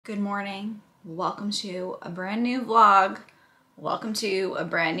Good morning. Welcome to a brand new vlog. Welcome to a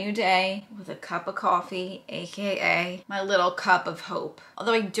brand new day with a cup of coffee, aka my little cup of hope.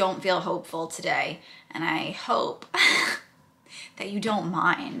 Although I don't feel hopeful today, and I hope that you don't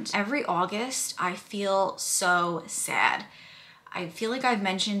mind. Every August, I feel so sad. I feel like I've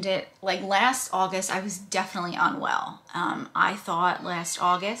mentioned it, like last August, I was definitely unwell. I thought last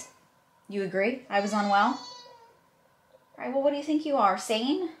August, you agree? I was unwell? All right, well, what do you think you are,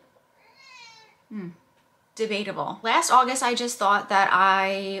 sane? Debatable. Last August, I just thought that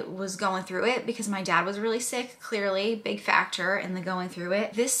I was going through it because my dad was really sick, clearly, big factor in the going through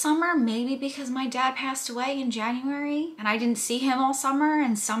it. This summer, maybe because my dad passed away in January and I didn't see him all summer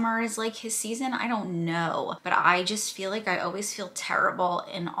and summer is like his season, I don't know. But I just feel like I always feel terrible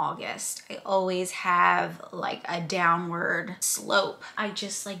in August. I always have like a downward slope. I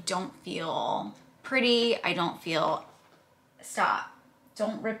just like don't feel pretty. I don't feel... Stop.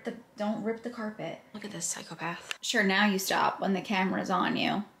 Don't rip the carpet. Look at this psychopath. Sure, now you stop when the camera's on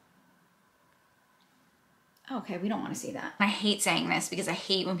you. Okay, we don't want to see that. I hate saying this because I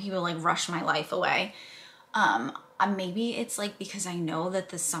hate when people like rush my life away. Maybe it's like because I know that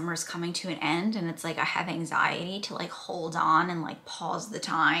the summer's coming to an end and it's like I have anxiety to like hold on and like pause the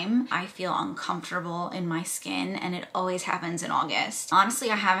time. I feel uncomfortable in my skin and it always happens in August.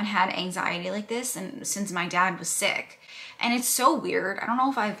 Honestly, I haven't had anxiety like this since my dad was sick. And it's so weird. I don't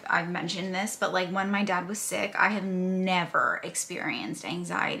know if I've mentioned this, but like when my dad was sick, I have never experienced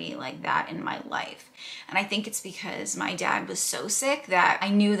anxiety like that in my life. And I think it's because my dad was so sick that I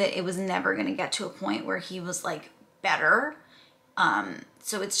knew that it was never gonna get to a point where he was like better.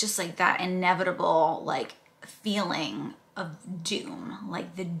 So it's just like that inevitable like feeling of doom,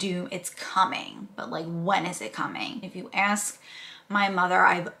 like the doom, it's coming, but like when is it coming? If you ask my mother,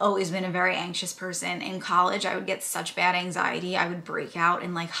 I've always been a very anxious person. In college, I would get such bad anxiety. I would break out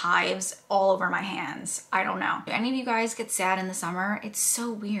in like hives all over my hands. I don't know. Do any of you guys get sad in the summer? It's so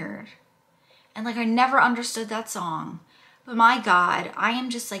weird. And like, I never understood that song. But my God, I am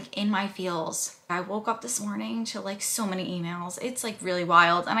just like in my feels. I woke up this morning to like so many emails. It's like really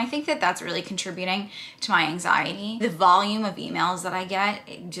wild. And I think that that's really contributing to my anxiety. The volume of emails that I get,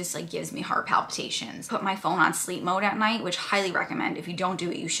 it just like gives me heart palpitations. Put my phone on sleep mode at night, which highly recommend. If you don't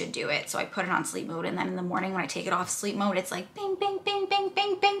do it, you should do it. So I put it on sleep mode. And then in the morning when I take it off sleep mode, it's like bing, bing, bing, bing,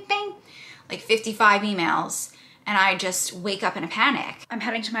 bing, bing, bing. Like 55 emails. And I just wake up in a panic. I'm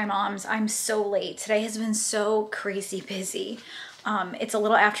heading to my mom's. I'm so late. Today has been so crazy busy. It's a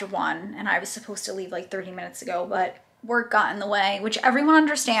little after 1 and I was supposed to leave like 30 minutes ago, but work got in the way, which everyone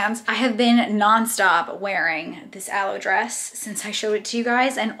understands. I have been nonstop wearing this aloe dress since I showed it to you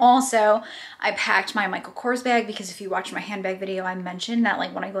guys. And also I packed my Michael Kors bag because if you watch my handbag video, I mentioned that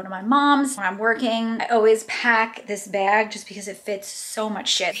like when I go to my mom's, when I'm working, I always pack this bag just because it fits so much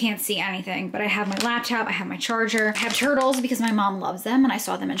shit. I can't see anything, but I have my laptop, I have my charger, I have turtles because my mom loves them and I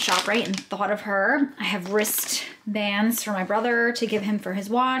saw them in ShopRite and thought of her. I have wrist bands for my brother to give him for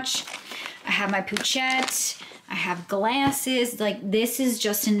his watch. I have my Pouchette. I have glasses. Like this is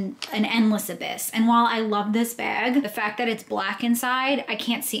just an endless abyss. And while I love this bag, the fact that it's black inside, I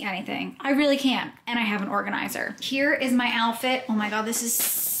can't see anything. I really can't. And I have an organizer. Here is my outfit. Oh my God, this is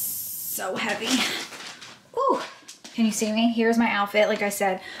so heavy. Ooh. Can you see me? Here's my outfit. Like I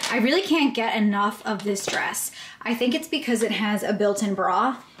said, I really can't get enough of this dress. I think it's because it has a built-in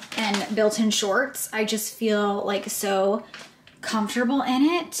bra and built-in shorts. I just feel like so comfortable in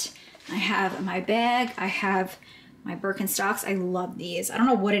it. I have my bag, I have my Birkenstocks. I love these. I don't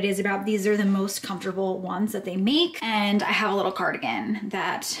know what it is about these. They're the most comfortable ones that they make. And I have a little cardigan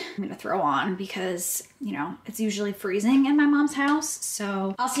that I'm gonna throw on because, you know, it's usually freezing in my mom's house.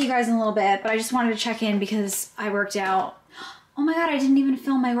 So I'll see you guys in a little bit, but I just wanted to check in because I worked out. Oh my God, I didn't even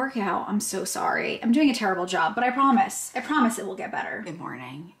film my workout. I'm so sorry. I'm doing a terrible job, but I promise it will get better. Good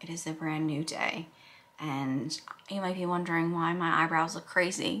morning. It is a brand new day. And you might be wondering why my eyebrows look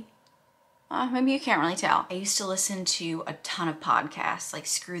crazy. Maybe you can't really tell. I used to listen to a ton of podcasts like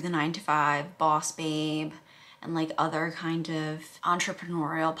Screw the 9 to 5, Boss Babe, and like other kind of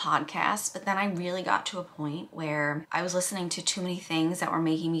entrepreneurial podcasts. But then I really got to a point where I was listening to too many things that were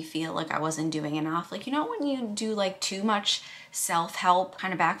making me feel like I wasn't doing enough. Like, you know, when you do like too much self-help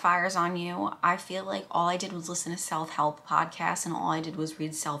kind of backfires on you. I feel like all I did was listen to self-help podcasts and all I did was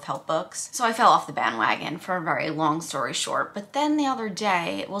read self-help books. So I fell off the bandwagon for a very long story short. But then the other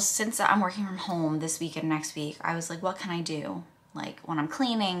day, well, since I'm working from home this week and next week, I was like, what can I do? Like when I'm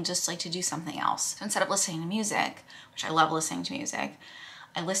cleaning, just like to do something else. So instead of listening to music, which I love listening to music,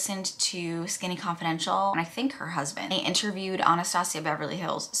 I listened to Skinny Confidential and I think her husband. They interviewed Anastasia Beverly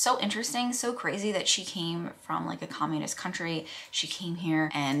Hills. So interesting, so crazy that she came from like a communist country. She came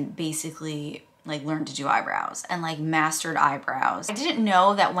here and basically like learned to do eyebrows and like mastered eyebrows. I didn't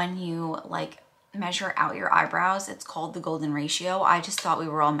know that when you like measure out your eyebrows, it's called the golden ratio. I just thought we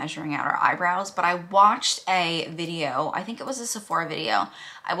were all measuring out our eyebrows, but I watched a video, I think it was a Sephora video.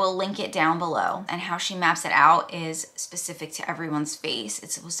 I will link it down below, and how she maps it out is specific to everyone's face.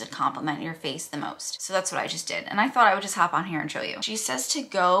 It's supposed to complement your face the most. So that's what I just did. And I thought I would just hop on here and show you. She says to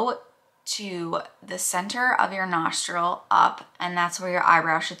go to the center of your nostril up, and that's where your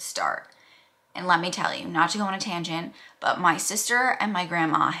eyebrow should start. And let me tell you, not to go on a tangent, but my sister and my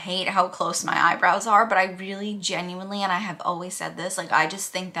grandma hate how close my eyebrows are, but I really genuinely, and I have always said this, like I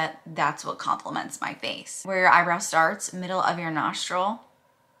just think that that's what complements my face. Where your eyebrow starts, middle of your nostril,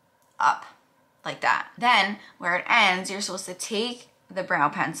 up, like that. Then where it ends, you're supposed to take the brow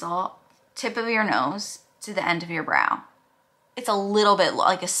pencil, tip of your nose to the end of your brow. It's a little bit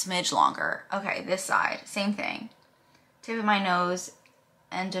like a smidge longer. Okay, this side, same thing. Tip of my nose,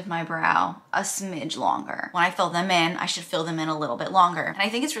 end of my brow, a smidge longer. When I fill them in, I should fill them in a little bit longer. And I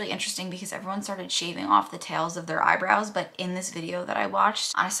think it's really interesting because everyone started shaving off the tails of their eyebrows, but in this video that I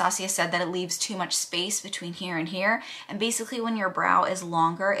watched, Anastasia said that it leaves too much space between here and here. And basically when your brow is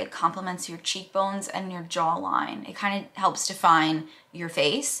longer, it complements your cheekbones and your jawline. It kind of helps define your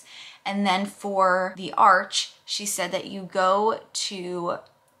face. And then for the arch, she said that you go to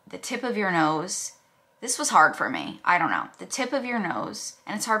the tip of your nose. This was hard for me. I don't know. The tip of your nose,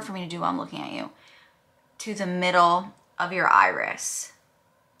 and it's hard for me to do while I'm looking at you, to the middle of your iris.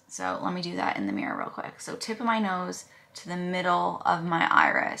 So let me do that in the mirror real quick. So tip of my nose to the middle of my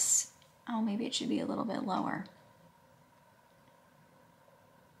iris. Oh, maybe it should be a little bit lower.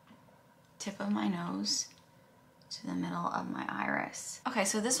 Tip of my nose to the middle of my iris. Okay,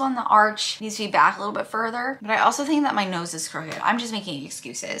 so this one, the arch needs to be back a little bit further, but I also think that my nose is crooked. I'm just making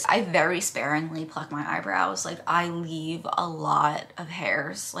excuses. I very sparingly pluck my eyebrows. Like I leave a lot of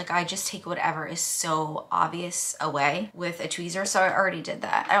hairs. Like I just take whatever is so obvious away with a tweezer. So I already did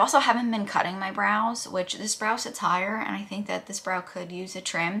that. I also haven't been cutting my brows, which this brow sits higher and I think that this brow could use a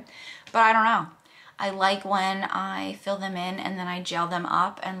trim, but I don't know. I like when I fill them in and then I gel them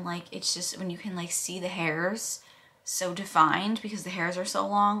up, and like it's just when you can like see the hairs so defined because the hairs are so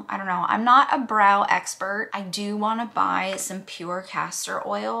long. I don't know. I'm not a brow expert. I do want to buy some pure castor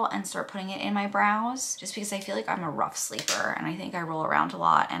oil and start putting it in my brows just because I feel like I'm a rough sleeper and I think I roll around a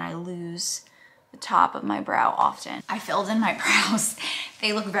lot and I lose the top of my brow often. I filled in my brows.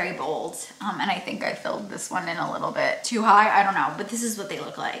 They look very bold. And I think I filled this one in a little bit too high. I don't know, but this is what they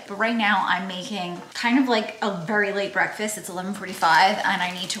look like. But right now I'm making kind of like a very late breakfast. It's 11:45 and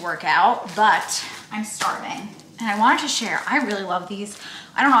I need to work out, but I'm starving. And I wanted to share, I really love these.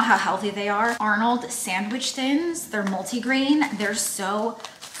 I don't know how healthy they are. Arnold sandwich thins, they're multi-grain. They're so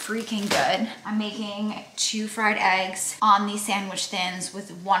freaking good. I'm making 2 fried eggs on these sandwich thins with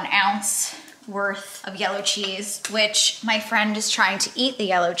 1 ounce worth of yellow cheese, which my friend is trying to eat the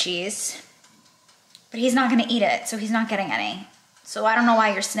yellow cheese, but he's not gonna eat it, so he's not getting any. So I don't know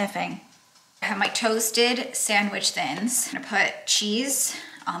why you're sniffing. I have my toasted sandwich thins. I'm gonna put cheese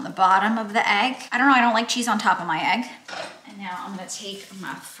on the bottom of the egg. I don't know, I don't like cheese on top of my egg. And now I'm gonna take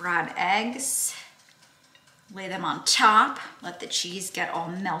my fried eggs, lay them on top, let the cheese get all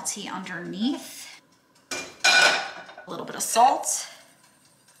melty underneath. A little bit of salt,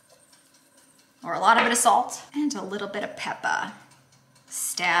 or a lot of bit of salt, and a little bit of pepper.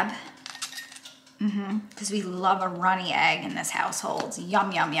 Stab. Because we love a runny egg in this household.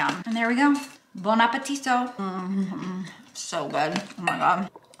 Yum, yum, yum. And there we go. Bon appetito. So good. Oh my God.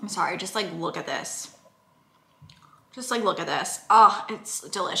 I'm sorry, just like look at this. Just like look at this. Oh, it's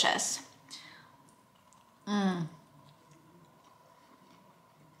delicious.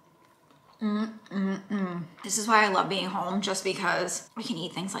 This is why I love being home, just because we can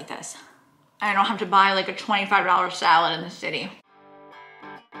eat things like this. I don't have to buy like a $25 salad in the city.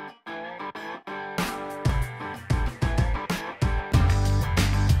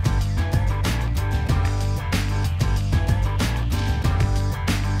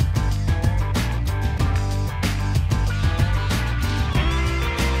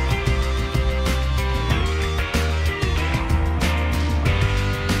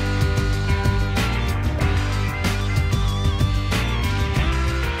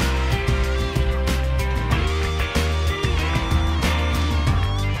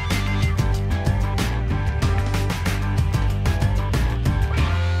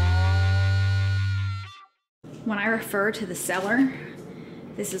 When I refer to the seller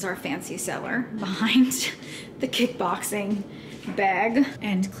This is our fancy cellar behind the kickboxing bag.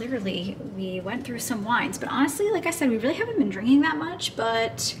 And clearly we went through some wines, but honestly, like I said, we really haven't been drinking that much,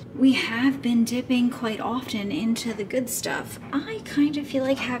 but we have been dipping quite often into the good stuff. I kind of feel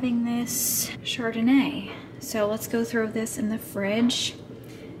like having this Chardonnay. So let's go throw this in the fridge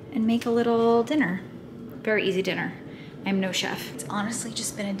and make a little dinner. Very easy dinner. I'm no chef. It's honestly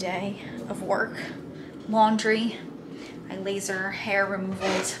just been a day of work, laundry. I laser hair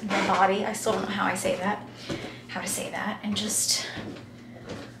removaled my body. I still don't know how to say that, and just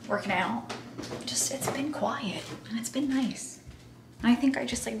working out. It's been quiet and it's been nice. I think I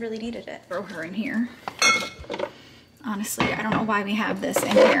just like really needed it. Throw her in here. Honestly, I don't know why we have this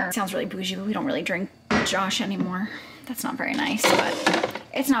in here. It sounds really bougie, but we don't really drink Josh anymore. That's not very nice, but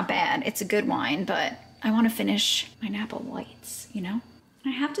it's not bad. It's a good wine, but I want to finish my Napa Whites, you know? I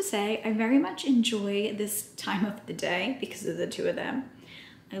have to say, I very much enjoy this time of the day because of the two of them.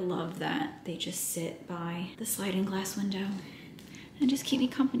 I love that they just sit by the sliding glass window and just keep me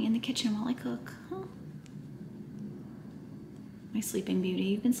company in the kitchen while I cook. Huh? My sleeping beauty.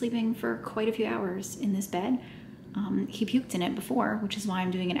 You've been sleeping for quite a few hours in this bed. He puked in it before, which is why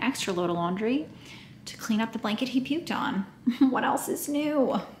I'm doing an extra load of laundry to clean up the blanket he puked on. What else is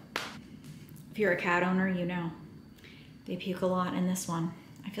new? If you're a cat owner, you know. They puke a lot in this one.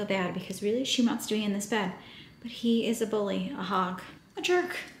 I feel bad because really she wants to be in this bed, but he is a bully, a hog, a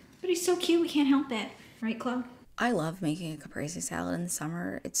jerk, but he's so cute we can't help it. Right, Chloe? I love making a caprese salad in the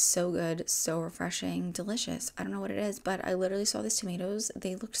summer. It's so good, so refreshing, delicious. I don't know what it is, but I literally saw these tomatoes.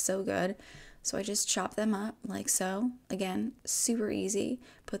 They looked so good. So I just chopped them up like so. Again, super easy.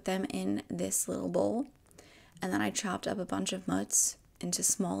 Put them in this little bowl. And then I chopped up a bunch of mutts into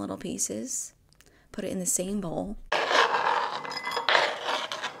small little pieces. Put it in the same bowl.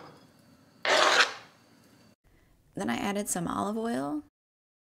 Then I added some olive oil,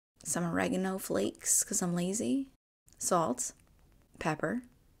 some oregano flakes because I'm lazy, salt, pepper,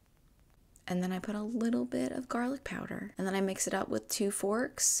 and then I put a little bit of garlic powder. And then I mix it up with 2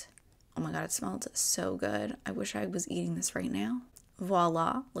 forks. Oh my God, it smelled so good. I wish I was eating this right now.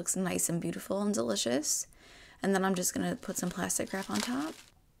 Voila, looks nice and beautiful and delicious. And then I'm just gonna put some plastic wrap on top,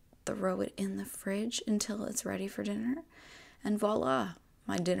 throw it in the fridge until it's ready for dinner. And voila,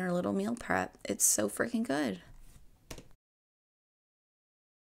 my dinner little meal prep. It's so freaking good.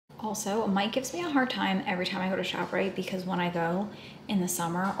 Also, Mike gives me a hard time every time I go to ShopRite because when I go in the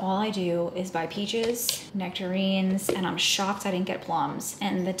summer, all I do is buy peaches, nectarines, and I'm shocked I didn't get plums.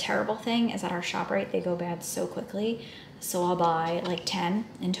 And the terrible thing is at our ShopRite, they go bad so quickly. So I'll buy like 10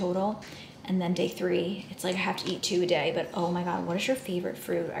 in total. And then day 3, it's like I have to eat 2 a day. But oh my God, what is your favorite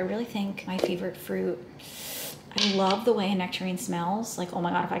fruit? I really think my favorite fruit, I love the way a nectarine smells. Like, oh my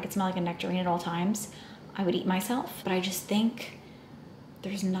God, if I could smell like a nectarine at all times, I would eat myself. But I just think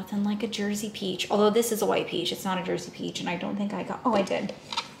there's nothing like a Jersey peach. Although this is a white peach, it's not a Jersey peach, and I don't think I got, oh, I did.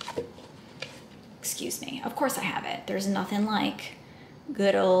 Excuse me, of course I have it. There's nothing like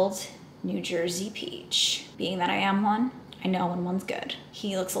good old New Jersey peach. Being that I am one, I know when one's good.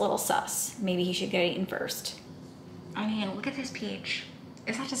 He looks a little sus. Maybe he should get eaten first. I mean, look at this peach.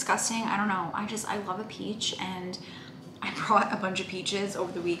 Is that disgusting? I don't know. I love a peach, and I brought a bunch of peaches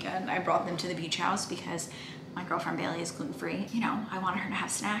over the weekend. I brought them to the beach house because my girlfriend Bailey is gluten-free. You know, I wanted her to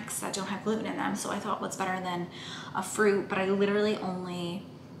have snacks that don't have gluten in them, so I thought what's better than a fruit, but I literally only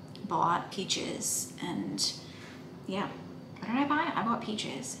bought peaches, and yeah. What did I buy? I bought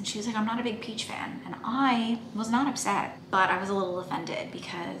peaches, and she was like, I'm not a big peach fan, and I was not upset, but I was a little offended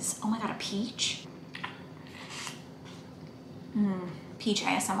because, oh my God, a peach? Peach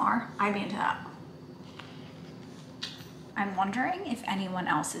ASMR, I'd be into that. I'm wondering if anyone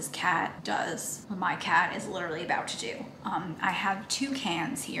else's cat does what my cat is literally about to do. I have 2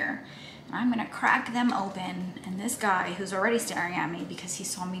 cans here, and I'm gonna crack them open, and this guy who's already staring at me because he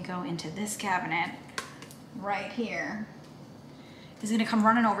saw me go into this cabinet right here is gonna come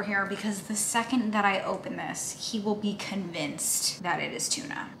running over here because the second that I open this, he will be convinced that it is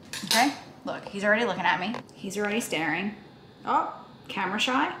tuna. Okay? Look, he's already looking at me. He's already staring. Oh, camera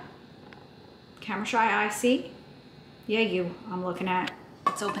shy? Camera shy, I see. Yeah, you, I'm looking at.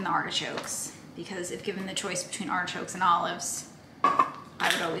 Let's open the artichokes because if given the choice between artichokes and olives,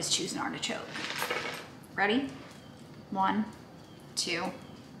 I would always choose an artichoke. Ready? 1, 2.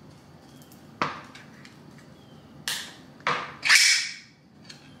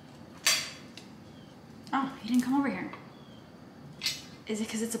 Oh, he didn't come over here. Is it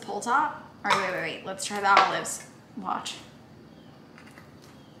because it's a pull top? All right, wait. Let's try the olives. Watch.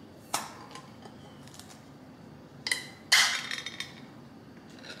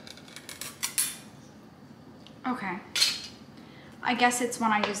 Okay. I guess it's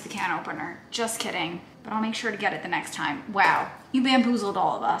when I use the can opener. Just kidding. But I'll make sure to get it the next time. Wow. You bamboozled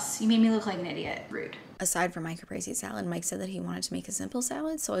all of us. You made me look like an idiot. Rude. Aside from my caprese salad, Mike said that he wanted to make a simple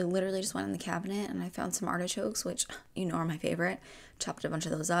salad, so I literally just went in the cabinet and I found some artichokes, which you know are my favorite. Chopped a bunch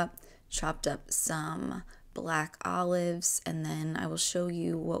of those up, chopped up some black olives, and then I will show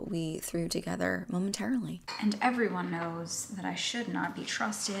you what we threw together momentarily. And everyone knows that I should not be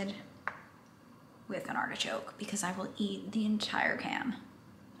trusted with an artichoke because I will eat the entire can.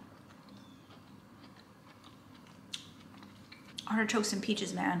 Artichokes and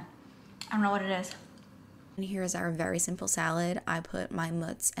peaches, man. I don't know what it is. And here is our very simple salad. I put my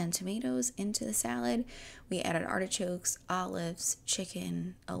mutts and tomatoes into the salad. We added artichokes, olives,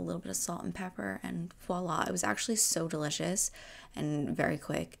 chicken, a little bit of salt and pepper, and voila. It was actually so delicious and very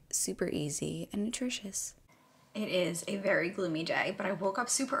quick, super easy and nutritious. It is a very gloomy day, but I woke up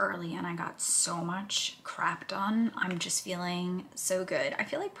super early and I got so much crap done. I'm just feeling so good. I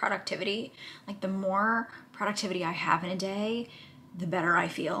feel like productivity, like the more productivity I have in a day, the better I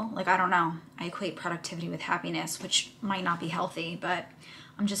feel. Like, I don't know. I equate productivity with happiness, which might not be healthy, but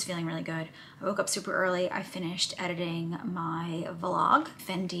I'm just feeling really good. I woke up super early. I finished editing my vlog,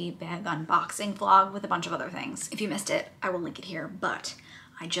 Fendi bag unboxing vlog with a bunch of other things. If you missed it, I will link it here, but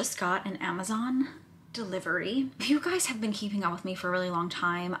I just got an Amazon delivery. If you guys have been keeping up with me for a really long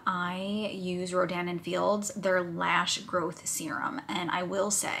time, I use Rodan & Fields, their lash growth serum, and I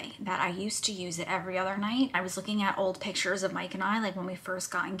will say that I used to use it every other night. I was looking at old pictures of Mike and I, like when we first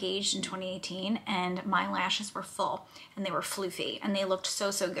got engaged in 2018, and my lashes were full and they were floofy and they looked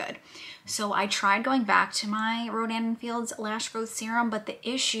so good. So I tried going back to my Rodan & Fields lash growth serum, but the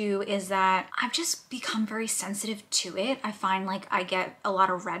issue is that I've just become very sensitive to it. I find like I get a lot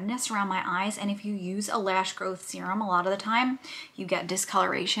of redness around my eyes, and if you use a lash growth serum, a lot of the time you get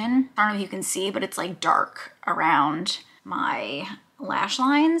discoloration. I don't know if you can see, but it's like dark around my lash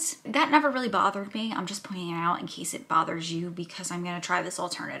lines. That never really bothered me. I'm just pointing it out in case it bothers you because I'm gonna try this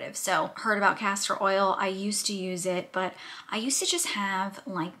alternative. So, heard about castor oil. I used to use it, but I used to just have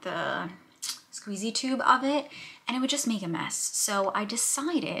like the squeezy tube of it, and it would just make a mess. So I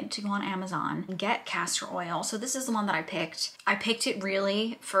decided to go on Amazon and get castor oil. So this is the one that I picked. I picked it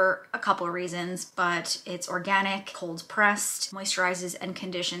really for a couple of reasons, but it's organic, cold pressed, moisturizes and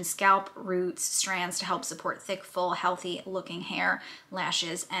conditions scalp, roots, strands to help support thick, full, healthy looking hair,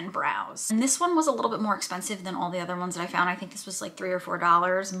 lashes, and brows. And this one was a little bit more expensive than all the other ones that I found. I think this was like $3 or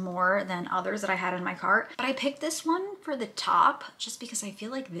 $4 more than others that I had in my cart. But I picked this one for the top just because I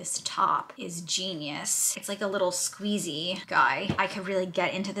feel like this top is genius. It's like a little squeezy guy. I could really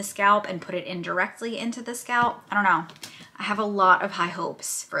get into the scalp and put it in directly into the scalp. I don't know. I have a lot of high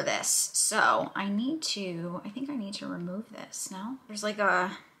hopes for this. So I think I need to remove this, no? There's like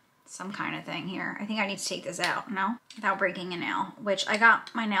some kind of thing here. I think I need to take this out, no? Without breaking a nail, which I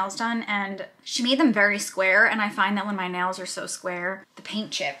got my nails done and she made them very square, and I find that when my nails are so square, the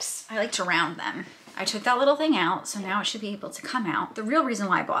paint chips, I like to round them. I took that little thing out, so now it should be able to come out. The real reason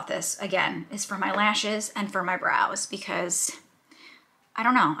why I bought this, again, is for my lashes and for my brows because, I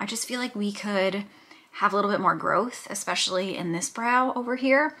don't know, I just feel like we could have a little bit more growth, especially in this brow over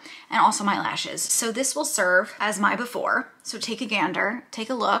here, and also my lashes. So this will serve as my before. So take a gander, take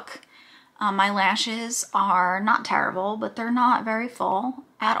a look. My lashes are not terrible, but they're not very full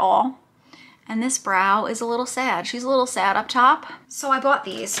at all. And this brow is a little sad. She's a little sad up top. So I bought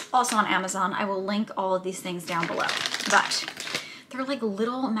these also on Amazon. I will link all of these things down below. But they're like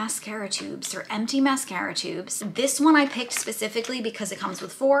little mascara tubes. They're empty mascara tubes. This one I picked specifically because it comes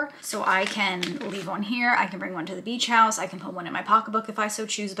with 4. So I can leave one here. I can bring one to the beach house. I can put one in my pocketbook if I so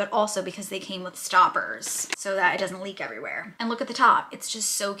choose, but also because they came with stoppers so that it doesn't leak everywhere. And look at the top. It's just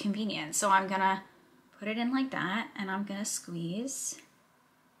so convenient. So I'm gonna put it in like that and I'm gonna squeeze.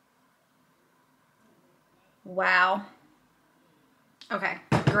 Wow. Okay,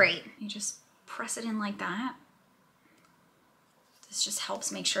 great. You just press it in like that. This just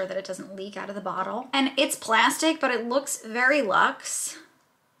helps make sure that it doesn't leak out of the bottle. And it's plastic, but it looks very luxe.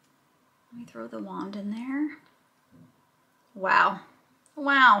 Let me throw the wand in there. Wow.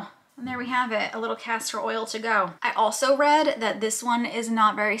 Wow. And there we have it, a little castor oil to go. I also read that this one is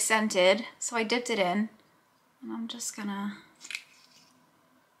not very scented, so I dipped it in. And I'm just gonna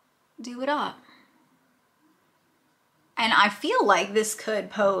do it up. And I feel like this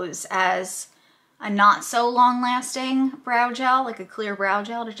could pose as a not so long lasting brow gel, like a clear brow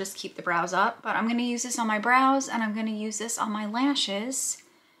gel to just keep the brows up. But I'm gonna use this on my brows and I'm gonna use this on my lashes.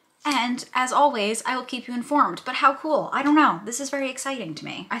 And as always, I will keep you informed. But how cool? I don't know. This is very exciting to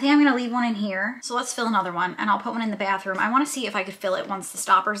me. I think I'm gonna leave one in here. So let's fill another one, and I'll put one in the bathroom. I wanna see if I could fill it once the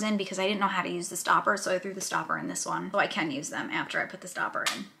stopper's in, because I didn't know how to use the stopper, so I threw the stopper in this one. So I can use them after I put the stopper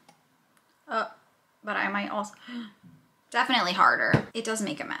in. But I might also... Definitely harder. It does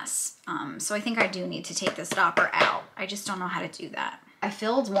make a mess. So I think I do need to take the stopper out. I just don't know how to do that. I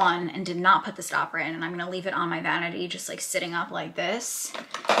filled one and did not put the stopper in, and I'm gonna leave it on my vanity just like sitting up like this,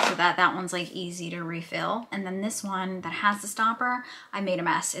 so that that one's like easy to refill. And then this one that has the stopper, I made a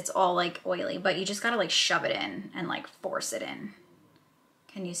mess. It's all like oily, but you just gotta like shove it in and like force it in.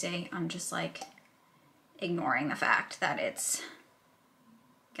 Can you see? I'm just like ignoring the fact that it's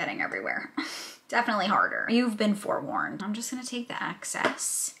getting everywhere. Definitely harder. You've been forewarned. I'm just gonna take the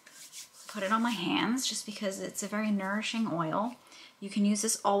excess, put it on my hands just because it's a very nourishing oil. You can use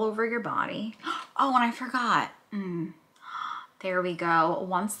this all over your body. Oh, and I forgot. There we go.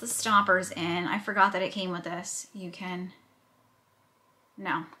 Once the stopper's in, I forgot that it came with this. You can,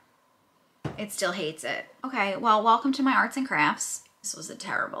 no, it still hates it. Okay, well, welcome to my arts and crafts. This was a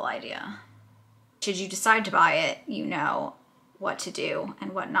terrible idea. Should you decide to buy it, you know what to do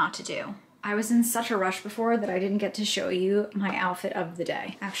and what not to do. I was in such a rush before that I didn't get to show you my outfit of the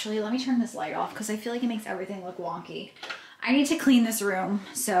day. Actually, let me turn this light off because I feel like it makes everything look wonky. I need to clean this room,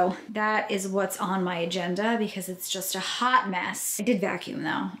 so that is what's on my agenda because it's just a hot mess. I did vacuum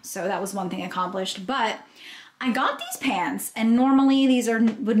though, so that was one thing accomplished, but I got these pants, and normally these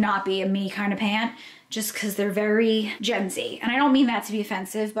would not be a me kind of pant just because they're very Gen Z. And I don't mean that to be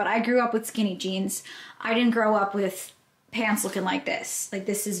offensive, but I grew up with skinny jeans. I didn't grow up with pants looking like this. Like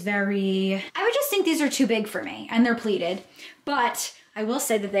this is very, I would just think these are too big for me, and they're pleated, but I will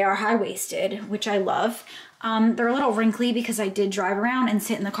say that they are high-waisted, which I love. They're a little wrinkly because I did drive around and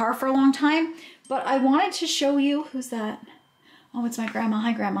sit in the car for a long time, but I wanted to show you, who's that? Oh, it's my grandma.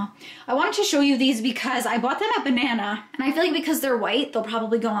 Hi, Grandma. I wanted to show you these because I bought them at Banana, and I feel like because they're white, they'll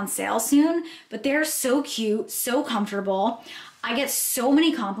probably go on sale soon, but they're so cute, so comfortable. I get so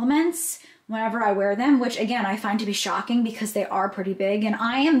many compliments whenever I wear them, which again, I find to be shocking because they are pretty big, and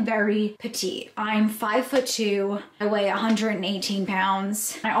I am very petite. I'm 5'2", I weigh 118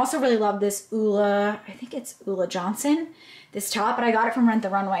 pounds. I also really love this Ula, I think it's Ula Johnson, this top, but I got it from Rent the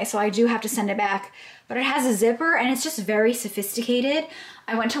Runway, so I do have to send it back. But it has a zipper and it's just very sophisticated.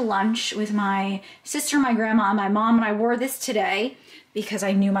 I went to lunch with my sister, my grandma, and my mom, and I wore this today because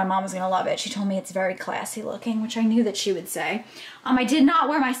I knew my mom was gonna love it. She told me it's very classy looking, which I knew that she would say. I did not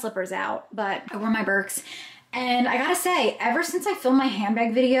wear my slippers out, but I wore my Birks. And I gotta say, ever since I filmed my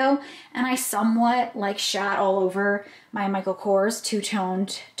handbag video and I somewhat like shat all over my Michael Kors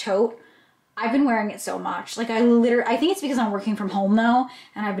two-toned tote, I've been wearing it so much. Like I think it's because I'm working from home though,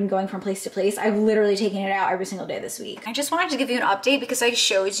 and I've been going from place to place. I've literally taken it out every single day this week. I just wanted to give you an update because I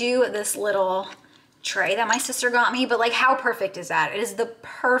showed you this little tray that my sister got me, but like how perfect is that? It is the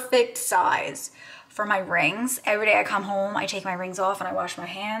perfect size for my rings. Every day I come home, I take my rings off and I wash my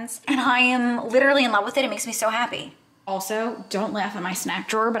hands, and I am literally in love with it. It makes me so happy. Also, don't laugh at my snack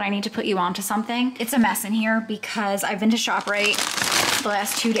drawer, but I need to put you onto something. It's a mess in here because I've been to ShopRite the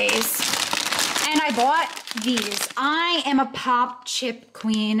last 2 days and I bought these. I am a pop chip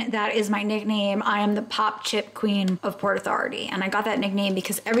queen. That is my nickname. I am the pop chip queen of Port Authority. And I got that nickname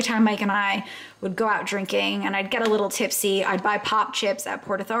because every time Mike and I would go out drinking and I'd get a little tipsy, I'd buy pop chips at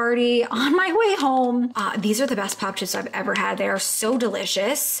Port Authority on my way home. These are the best pop chips I've ever had. They are so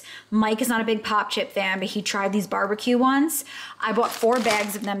delicious. Mike is not a big pop chip fan, but he tried these barbecue ones. I bought 4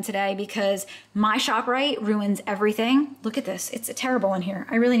 bags of them today because my ShopRite ruins everything. Look at this. It's terrible in here.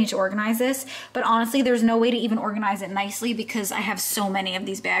 I really need to organize this, but honestly, there's no way to even organize it nicely because I have so many of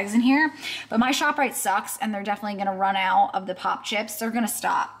these bags in here. But my ShopRite sucks, and they're definitely gonna run out of the pop chips. They're gonna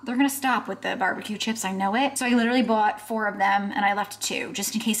stop. They're gonna stop with the barbecue chips, I know it. So I literally bought 4 of them and I left 2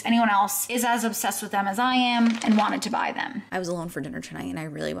 just in case anyone else is as obsessed with them as I am and wanted to buy them. I was alone for dinner tonight and I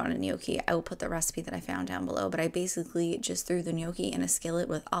really wanted gnocchi. I will put the recipe that I found down below, but I basically just threw the gnocchi in a skillet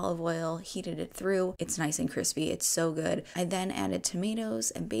with olive oil, heated it through. It's nice and crispy. It's so good. I then added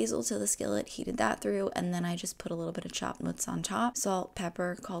tomatoes and basil to the skillet, heated that through, and then I just put a little bit of chopped nuts on top. Salt,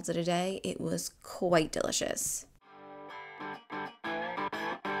 pepper, called it a day. It was quite delicious.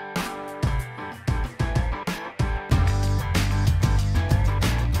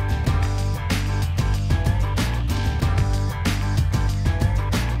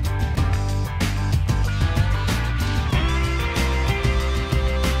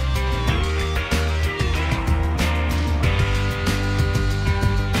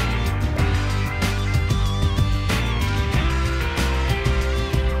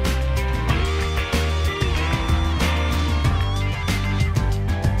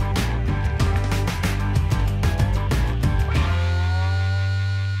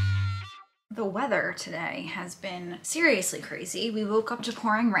 weather today has been seriously crazy. We woke up to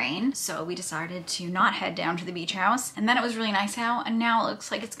pouring rain, so we decided to not head down to the beach house. And then it was really nice out, and now it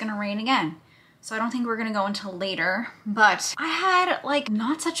looks like it's gonna rain again. So I don't think we're gonna go until later, but I had like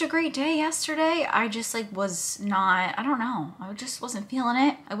not such a great day yesterday. I just like was not, I don't know, I just wasn't feeling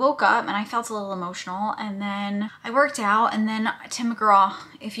it. I woke up and I felt a little emotional, and then I worked out, and then Tim McGraw,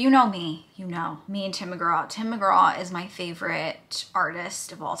 if you know me, you know me and Tim McGraw. Tim McGraw is my favorite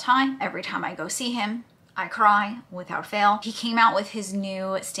artist of all time. Every time I go see him, I cry without fail. He came out with his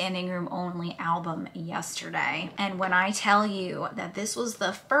new standing room only album yesterday. And when I tell you that this was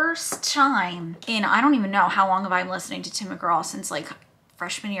the first time in, I don't even know how long have I been listening to Tim McGraw, since like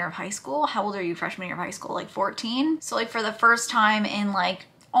freshman year of high school. How old are you freshman year of high school? Like 14? So like for the first time in like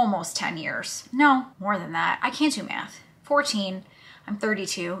almost 10 years. No, more than that. I can't do math. 14. I'm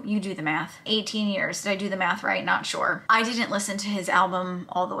 32, you do the math. 18 years, did I do the math right? Not sure. I didn't listen to his album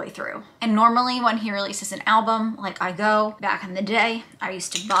all the way through. And normally when he releases an album, like I go, back in the day, I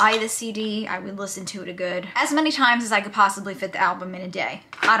used to buy the CD, I would listen to it as many times as I could possibly fit the album in a day.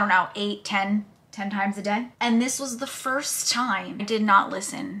 I don't know, 8, 10 times a day. And this was the first time I did not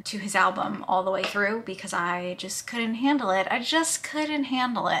listen to his album all the way through because I just couldn't handle it. I just couldn't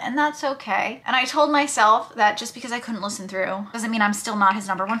handle it, and that's okay. And I told myself that just because I couldn't listen through doesn't mean I'm still not his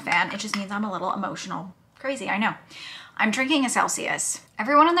 #1 fan. It just means I'm a little emotional. Crazy, I know. I'm drinking a Celsius.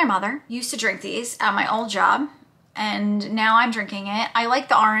 Everyone and their mother used to drink these at my old job, and now I'm drinking it. I like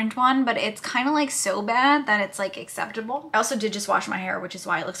the orange one, but it's kind of like so bad that it's like acceptable. I also did just wash my hair, which is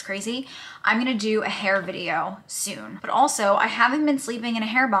why it looks crazy. I'm gonna do a hair video soon. But also, I haven't been sleeping in a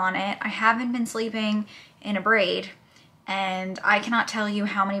hair bonnet. I haven't been sleeping in a braid. And I cannot tell you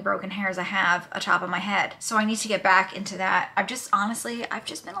how many broken hairs I have atop of my head. So I need to get back into that. Honestly, I've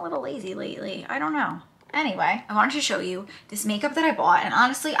just been a little lazy lately. I don't know. Anyway, I wanted to show you this makeup that I bought, and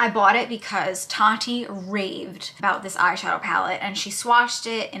honestly, I bought it because Tati raved about this eyeshadow palette, and she swatched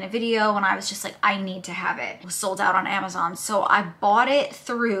it in a video, and I was just like, I need to have it. It was sold out on Amazon, so I bought it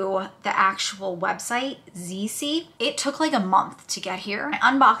through the actual website, ZC. It took like a month to get here. I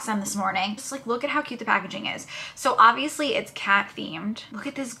unboxed them this morning. Just like, look at how cute the packaging is. So obviously it's cat themed. Look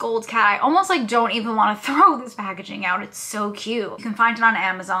at this gold cat. I almost like don't even want to throw this packaging out. It's so cute. You can find it on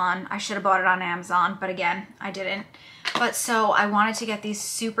Amazon. I should have bought it on Amazon, but again, I didn't. But so I wanted to get these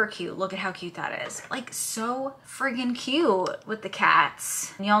super cute. Look at how cute that is. Like so friggin' cute with the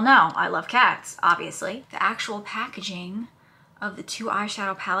cats. And y'all know I love cats, obviously. The actual packaging of the 2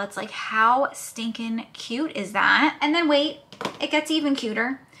 eyeshadow palettes, like how stinking cute is that? And then wait, it gets even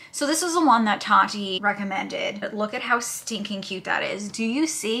cuter. So this was the one that Tati recommended. But look at how stinking cute that is. Do you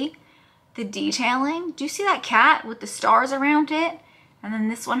see the detailing? Do you see that cat with the stars around it? And then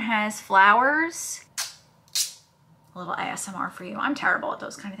this one has flowers. A little ASMR for you. I'm terrible at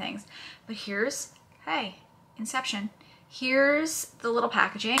those kind of things. But here's, hey, Inception. Here's the little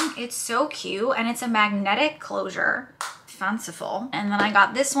packaging. It's so cute, and it's a magnetic closure. Fanciful. And then I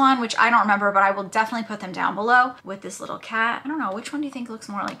got this one, which I don't remember, but I will definitely put them down below, with this little cat. I don't know, which one do you think looks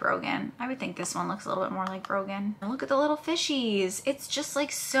more like Brogan? I would think this one looks a little bit more like Brogan. And look at the little fishies. It's just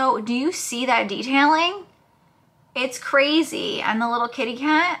like so, do you see that detailing? It's crazy. And the little kitty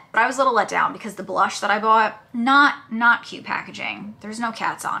cat. But I was a little let down because the blush that I bought, not cute packaging. There's no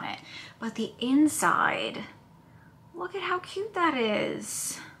cats on it. But the inside, look at how cute that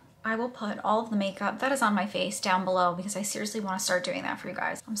is. I will put all of the makeup that is on my face down below because I seriously want to start doing that for you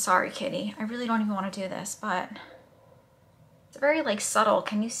guys. I'm sorry, kitty. I really don't even want to do this, but it's very like subtle.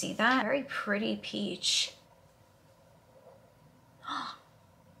 Can you see that? Very pretty peach.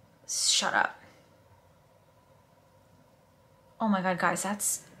 Shut up. Oh my God, guys,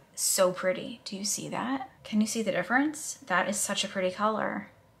 that's so pretty. Do you see that? Can you see the difference? That is such a pretty color.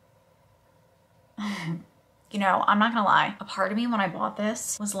 You know, I'm not gonna lie. A part of me when I bought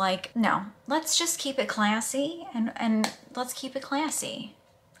this was like, no, let's just keep it classy and let's keep it classy.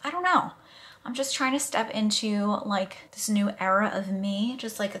 I don't know. I'm just trying to step into like this new era of me,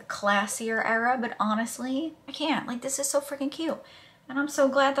 just like a classier era, but honestly, I can't. Like, this is so freaking cute. And I'm so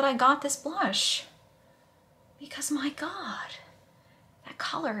glad that I got this blush because my God, that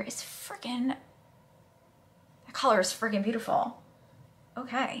color is freaking beautiful.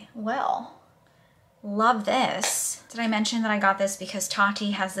 Okay, well, love this. Did I mention that I got this because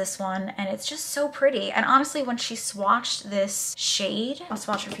Tati has this one and it's just so pretty. And honestly, when she swatched this shade, I'll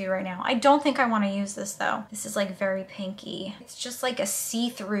swatch it for you right now. I don't think I want to use this though. This is like very pinky. It's just like a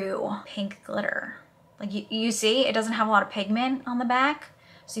see-through pink glitter. Like you see, it doesn't have a lot of pigment on the back.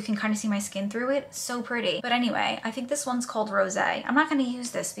 so you can kind of see my skin through it. So pretty. But anyway, I think this one's called Rosé. I'm not gonna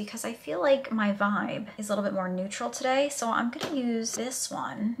use this because I feel like my vibe is a little bit more neutral today, so I'm gonna use this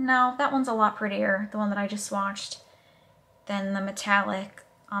one. No, that one's a lot prettier, the one that I just swatched, than the metallic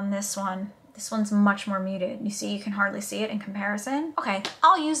on this one. This one's much more muted. You see, you can hardly see it in comparison. Okay,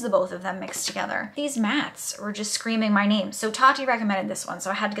 I'll use the both of them mixed together. These mattes were just screaming my name. So Tati recommended this one,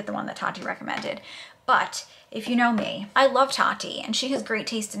 so I had to get the one that Tati recommended. But if you know me, I love Tati and she has great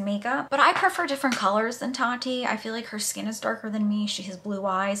taste in makeup, but I prefer different colors than Tati. I feel like her skin is darker than me. She has blue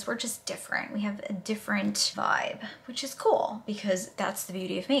eyes. We're just different. We have a different vibe, which is cool because that's the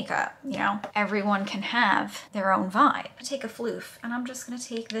beauty of makeup. You know, everyone can have their own vibe. I take a floof and I'm just gonna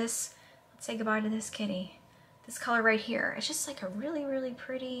take this. Let's say goodbye to this kitty. This color right here. It's just like a really, really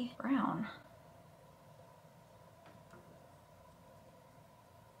pretty brown.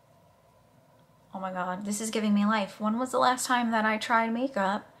 Oh my God, this is giving me life. When was the last time that I tried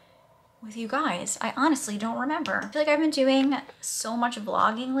makeup with you guys? I honestly don't remember. I feel like I've been doing so much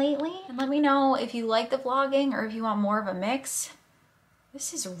vlogging lately. And let me know if you like the vlogging or if you want more of a mix.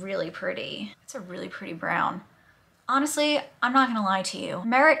 This is really pretty. It's a really pretty brown. Honestly, I'm not gonna lie to you.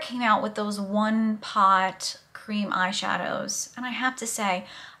 Merit came out with those one pot cream eyeshadows. And I have to say,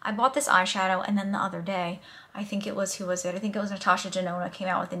 I bought this eyeshadow and then the other day, I think it was, who was it? I think it was Natasha Denona came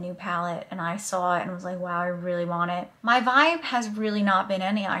out with a new palette and I saw it and was like, wow, I really want it. My vibe has really not been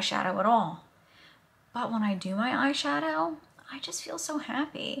any eyeshadow at all. But when I do my eyeshadow, I just feel so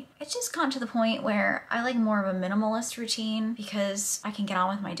happy. It's just gotten to the point where I like more of a minimalist routine because I can get on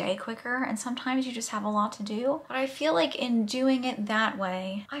with my day quicker and sometimes you just have a lot to do. But I feel like in doing it that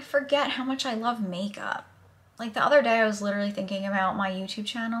way, I forget how much I love makeup. Like the other day I was literally thinking about my YouTube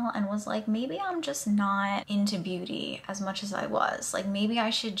channel and was like, maybe I'm just not into beauty as much as I was. Like maybe I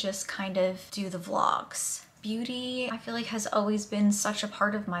should just kind of do the vlogs. Beauty, I feel like has always been such a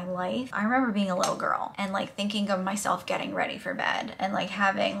part of my life. I remember being a little girl and like thinking of myself getting ready for bed and like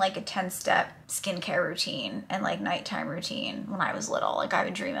having like a 10-step skincare routine and like nighttime routine when I was little. Like I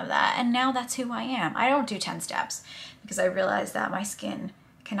would dream of that. And now that's who I am. I don't do 10 steps because I realized that my skin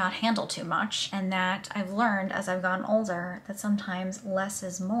cannot handle too much and that I've learned as I've gotten older that sometimes less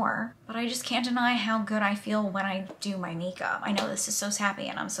is more. But I just can't deny how good I feel when I do my makeup. I know this is so sappy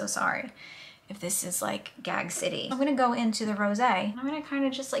and I'm so sorry if this is like gag city. I'm gonna go into the rosé. I'm gonna kind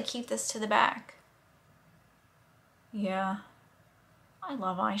of just like keep this to the back. Yeah, I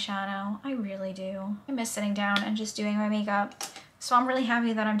love eyeshadow. I really do. I miss sitting down and just doing my makeup. So I'm really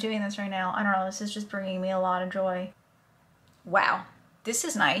happy that I'm doing this right now. I don't know, this is just bringing me a lot of joy. Wow, this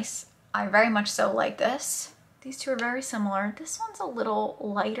is nice. I very much so like this. These two are very similar. This one's a little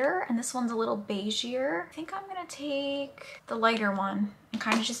lighter and this one's a little beigeier. I think I'm gonna take the lighter one and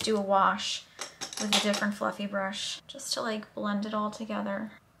kind of just do a wash with a different fluffy brush just to like blend it all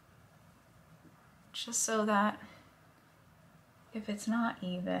together. Just so that if it's not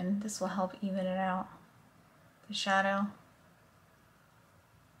even, this will help even it out, the shadow.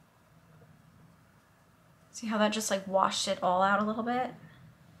 See how that just like washed it all out a little bit?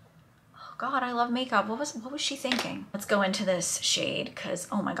 Oh God, I love makeup. What was she thinking? Let's go into this shade because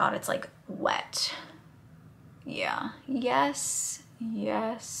oh my God, it's like wet. Yeah, yes,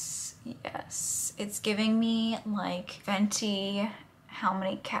 yes, yes. It's giving me like Fenty, How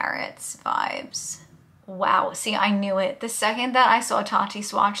Many Carats vibes. Wow, see, I knew it. The second that I saw Tati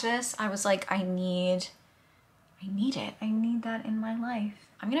swatch this, I was like, I need it. I need that in my life.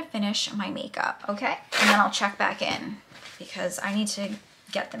 I'm gonna finish my makeup, okay? And then I'll check back in because I need to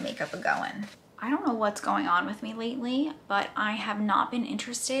get the makeup going. I don't know what's going on with me lately, but I have not been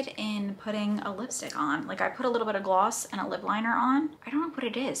interested in putting a lipstick on. Like I put a little bit of gloss and a lip liner on. I don't know what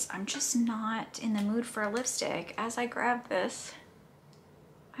it is. I'm just not in the mood for a lipstick. As I grab this,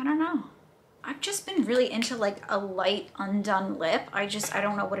 I don't know. I've just been really into like a light undone lip. I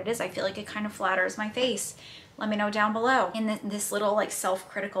don't know what it is. I feel like it kind of flatters my face. Let me know down below. In this little like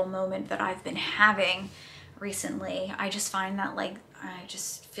self-critical moment that I've been having recently, I just find that like, I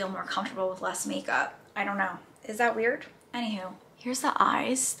just feel more comfortable with less makeup. I don't know. Is that weird? Anywho, here's the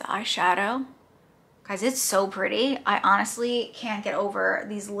eyes, the eyeshadow. Guys, it's so pretty. I honestly can't get over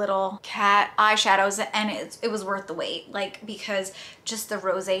these little cat eyeshadows and it was worth the wait. Like, because just the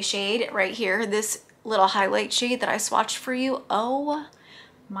rosé shade right here, this little highlight shade that I swatched for you, oh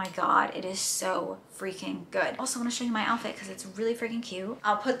my God, it is so freaking good. Also want to show you my outfit because it's really freaking cute.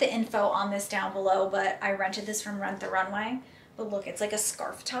 I'll put the info on this down below, but I rented this from Rent the Runway. But look, it's like a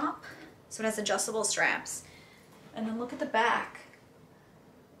scarf top. So it has adjustable straps. And then look at the back.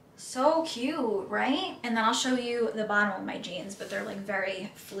 So cute, right? And then I'll show you the bottom of my jeans, but they're like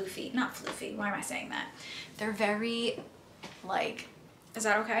very floofy. Not floofy, why am I saying that? They're very like Is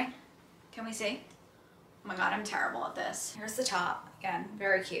that okay? Can we see? Oh my God, I'm terrible at this. Here's the top. Again,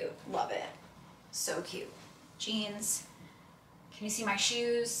 very cute. Love it. So cute. Jeans. Can you see my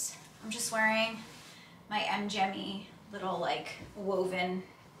shoes? I'm just wearing my Jemmy little like woven,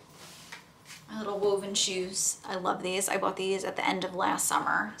 my little woven shoes. I love these. I bought these at the end of last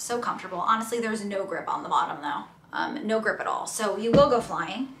summer. So comfortable. Honestly, there's no grip on the bottom though. No grip at all. So you will go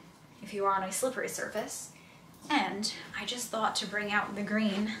flying if you are on a slippery surface. And I just thought to bring out the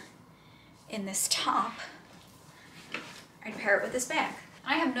green in this top, I'd pair it with this bag.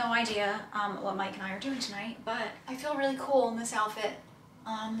 I have no idea what Mike and I are doing tonight, but I feel really cool in this outfit.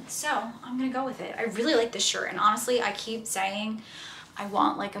 So I'm gonna go with it. I really like this shirt, and honestly, I keep saying I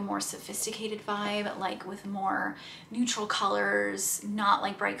want like a more sophisticated vibe, like with more neutral colors, not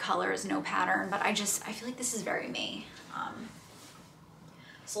like bright colors, no pattern, but I feel like this is very me.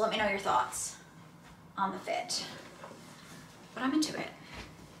 So let me know your thoughts on the fit, but I'm into it.